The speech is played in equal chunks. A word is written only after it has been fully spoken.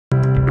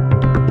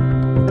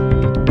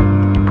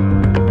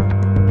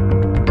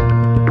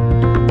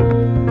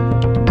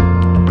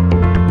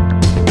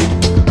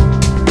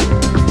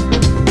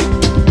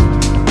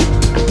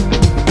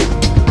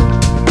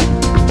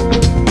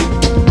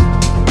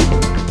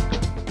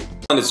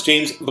It's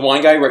James, the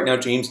wine guy, right now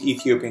James,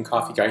 Ethiopian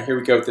coffee guy. Here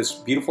we go with this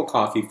beautiful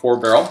coffee,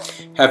 4-barrel.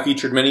 Have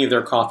featured many of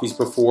their coffees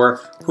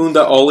before.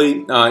 Hunda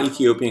Oli,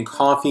 Ethiopian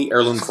coffee,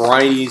 heirloom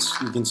varieties.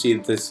 You can see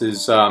that this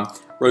is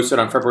roasted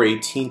on February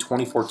 18,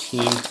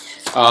 2014.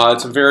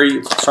 It's a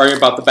very, sorry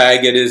about the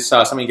bag, it is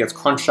something that gets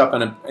crunched up,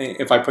 and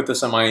if I put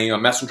this in my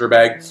messenger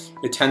bag,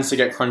 it tends to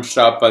get crunched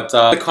up, but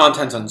the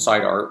contents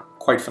inside are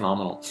quite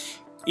phenomenal.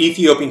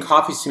 Ethiopian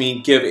coffees to me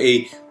give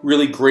a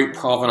really great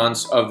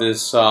provenance of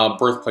this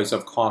birthplace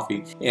of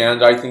coffee,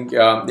 and I think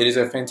it is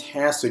a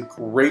fantastic,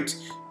 great,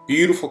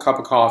 beautiful cup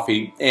of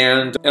coffee.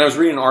 And I was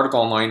reading an article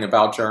online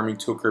about Jeremy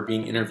Tucker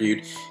being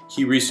interviewed.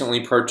 He recently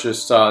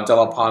purchased De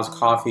La Paz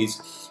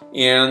coffees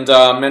and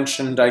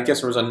mentioned, I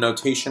guess there was a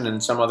notation in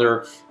some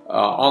other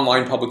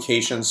online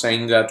publication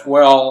saying that,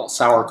 well,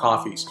 sour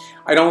coffees.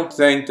 I don't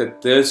think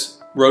that this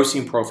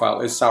roasting profile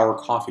is sour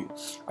coffee.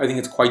 I think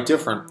it's quite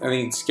different. I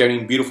think it's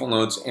getting beautiful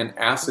notes and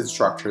acid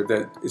structure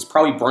that is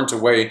probably burnt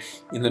away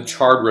in the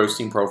charred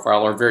roasting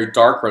profile or very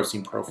dark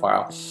roasting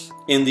profile.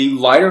 In the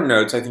lighter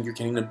notes, I think you're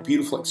getting a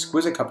beautiful,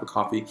 exquisite cup of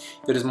coffee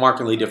that is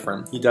markedly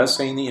different. He does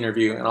say in the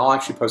interview, and I'll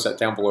actually post that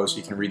down below so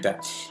you can read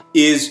that,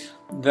 is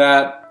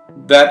that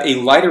a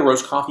lighter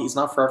roast coffee is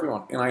not for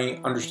everyone. And I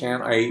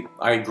understand,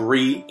 I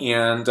agree,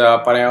 and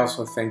but I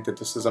also think that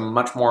this is a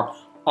much more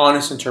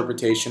honest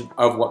interpretation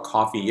of what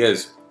coffee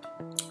is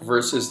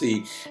versus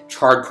the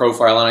charred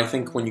profile. And I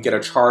think when you get a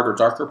charred or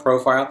darker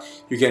profile,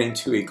 you're getting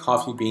to a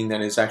coffee bean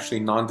that is actually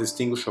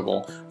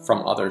non-distinguishable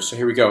from others. So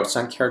here we go.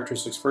 Scent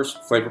characteristics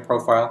first, flavor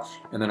profile,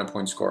 and then a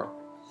point score.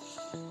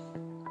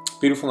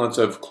 Beautiful notes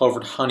of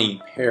clovered honey,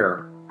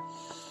 pear,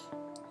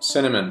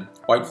 cinnamon,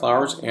 white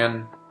flowers,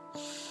 and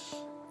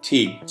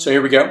tea. So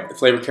here we go, the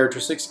flavor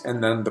characteristics,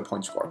 and then the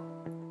point score.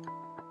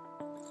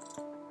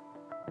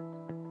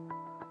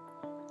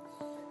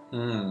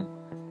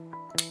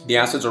 The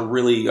acids are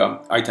really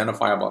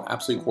identifiable,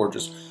 absolutely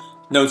gorgeous.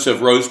 Notes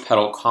of rose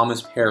petal,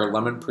 calmus pear,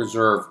 lemon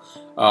preserve,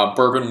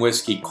 bourbon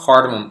whiskey,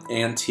 cardamom,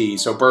 and tea.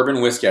 So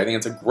bourbon whiskey, I think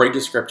it's a great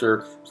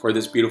descriptor for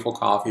this beautiful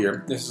coffee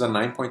here. This is a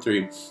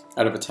 9.3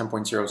 out of a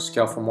 10.0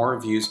 scale. For more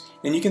reviews,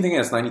 and you can think it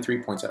has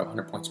 93 points out of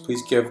 100 points.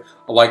 Please give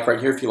a like right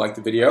here if you like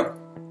the video.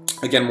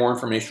 Again, more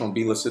information will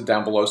be listed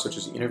down below, such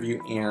as the interview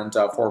and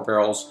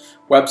 4Barrel's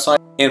website.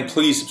 And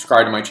please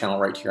subscribe to my channel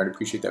right here. I'd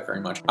appreciate that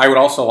very much. I would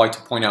also like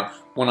to point out,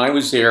 when I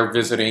was there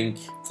visiting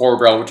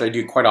 4Barrel, which I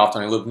do quite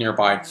often, I live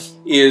nearby,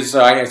 is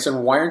I said,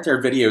 why aren't there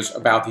videos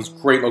about these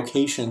great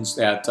locations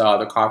that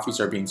the coffees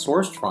are being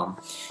sourced from?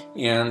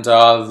 And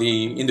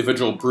the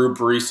individual brew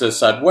barista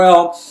said,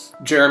 well,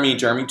 Jeremy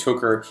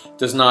Tucker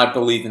does not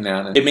believe in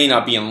that. It may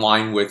not be in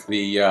line with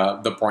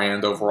the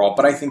brand overall,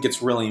 but I think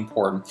it's really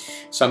important.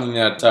 Something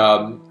that,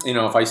 you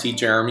know, if I see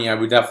Jeremy, I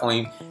would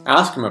definitely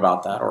ask him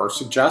about that or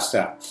suggest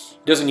that.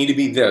 It doesn't need to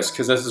be this,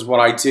 because this is what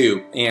I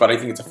do. But I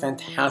think it's a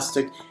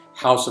fantastic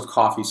house of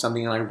coffee,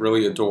 something I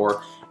really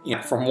adore.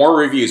 And for more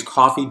reviews,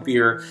 coffee,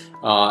 beer,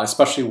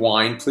 especially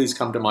wine, please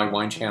come to my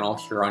wine channel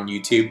here on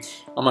YouTube.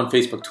 I'm on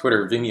Facebook,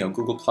 Twitter, Vimeo,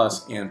 Google+,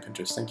 and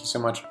Pinterest. Thank you so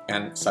much,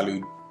 and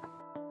salud.